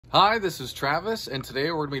Hi, this is Travis, and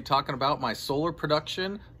today we're going to be talking about my solar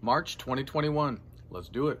production, March 2021. Let's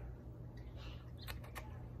do it.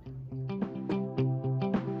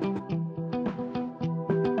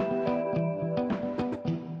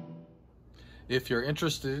 If you're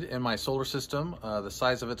interested in my solar system, the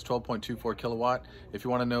size of it's 12.24 kilowatt. If you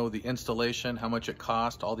want to know the installation, how much it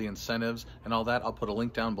cost, all the incentives, and all that, I'll put a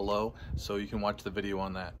link down below so you can watch the video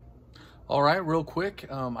on that. All right, real quick,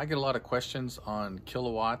 I get a lot of questions on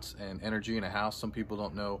kilowatts and energy in a house. Some people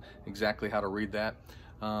don't know exactly how to read that.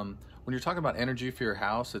 When you're talking about energy for your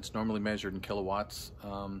house, it's normally measured in kilowatts.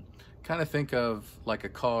 Kind of think of like a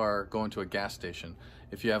car going to a gas station.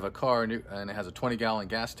 If you have a car and it has a 20-gallon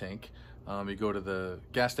gas tank, you go to the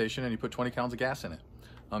gas station and you put 20 gallons of gas in it.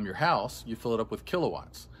 Your house, you fill it up with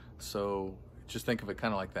kilowatts. So just think of it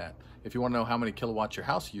kind of like that. If you want to know how many kilowatts your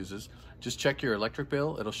house uses, just check your electric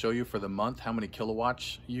bill. It'll show you for the month how many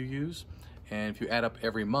kilowatts you use. And if you add up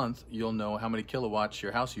every month, you'll know how many kilowatts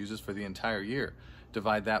your house uses for the entire year.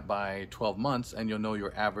 Divide that by 12 months and you'll know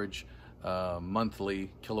your average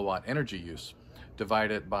monthly kilowatt energy use. Divide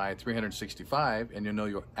it by 365 and you'll know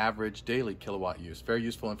your average daily kilowatt use. Very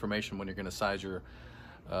useful information when you're going to size your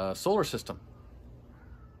solar system.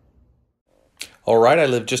 All right, I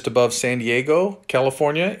live just above San Diego,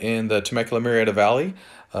 California, in the Temecula-Murrieta Valley.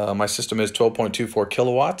 My system is 12.24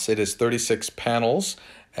 kilowatts. It is 36 panels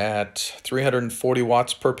at 340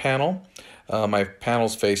 watts per panel. My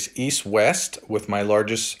panels face east-west with my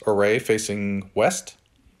largest array facing west.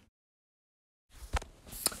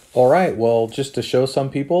 All right, well, just to show some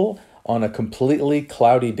people, on a completely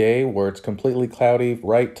cloudy day where it's completely cloudy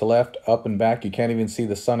right to left, up and back, you can't even see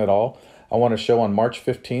the sun at all, I want to show on March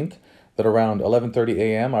 15th that around 11:30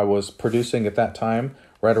 a.m. I was producing at that time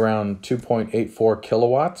right around 2.84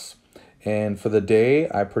 kilowatts. And for the day,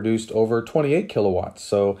 I produced over 28 kilowatts.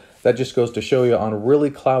 So that just goes to show you on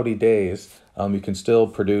really cloudy days, you can still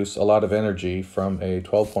produce a lot of energy from a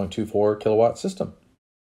 12.24 kilowatt system.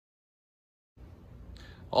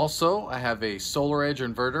 Also, I have a Solar Edge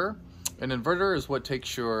inverter. An inverter is what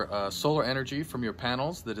takes your solar energy from your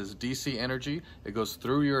panels that is DC energy. It goes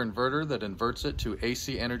through your inverter that inverts it to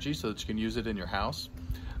AC energy so that you can use it in your house.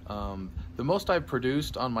 The most I've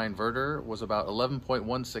produced on my inverter was about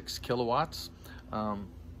 11.16 kilowatts.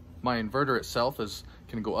 My inverter itself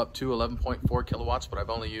can go up to 11.4 kilowatts, but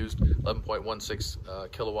I've only used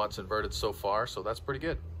 11.16 kilowatts inverted so far, so that's pretty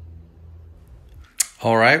good.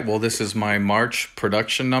 All right, well, this is my March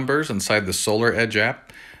production numbers inside the Solar Edge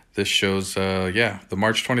app. This shows, the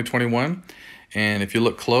March 2021. And if you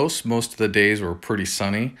look close, most of the days were pretty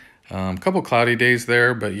sunny. A couple cloudy days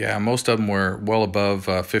there, but yeah, most of them were well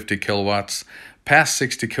above 50 kilowatts, past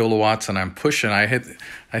 60 kilowatts, and I'm pushing. I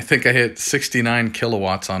think I hit 69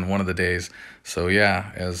 kilowatts on one of the days. So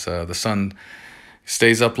yeah, as the sun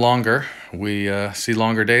stays up longer, we see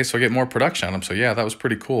longer days, so I get more production on them. So yeah, that was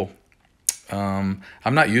pretty cool. I'm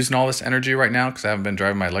not using all this energy right now because I haven't been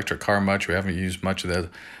driving my electric car much. We haven't used much of the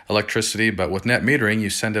electricity, but with net metering, you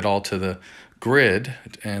send it all to the grid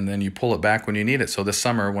and then you pull it back when you need it. So this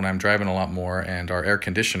summer, when I'm driving a lot more and our air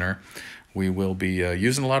conditioner, we will be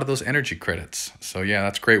using a lot of those energy credits. So yeah,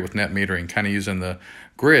 that's great with net metering, kind of using the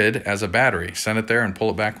grid as a battery. Send it there and pull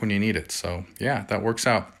it back when you need it. So yeah, that works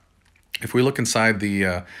out. If we look inside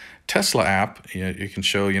the Tesla app, you can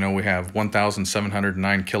show, we have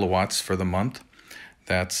 1,709 kilowatts for the month.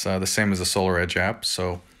 That's the same as the Solar Edge app.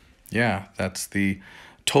 So yeah, that's the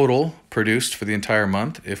total produced for the entire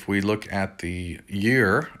month. If we look at the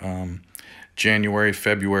year, January,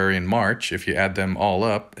 February, and March, if you add them all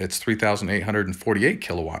up, it's 3,848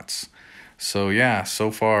 kilowatts. So yeah,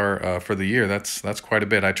 so far for the year, that's quite a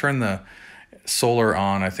bit. I turned the solar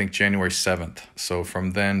on, I think, January 7th. So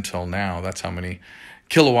from then till now, that's how many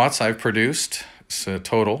kilowatts I've produced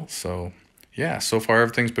total. So yeah, so far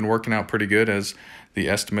everything's been working out pretty good as the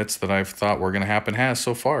estimates that I've thought were going to happen has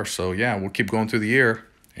so far. So yeah, we'll keep going through the year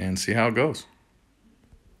and see how it goes.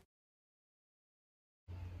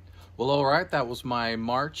 Well, all right, that was my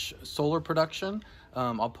March solar production.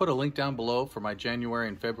 I'll put a link down below for my January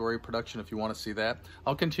and February production if you want to see that.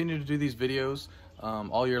 I'll continue to do these videos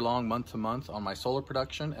all year long, month to month, on my solar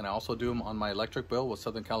production, and I also do them on my electric bill with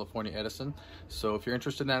Southern California Edison. So if you're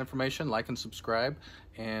interested in that information, like and subscribe.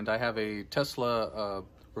 And I have a Tesla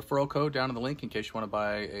referral code down in the link in case you want to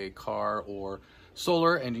buy a car or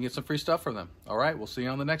solar, and you can get some free stuff from them. All right, we'll see you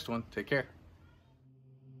on the next one. Take care.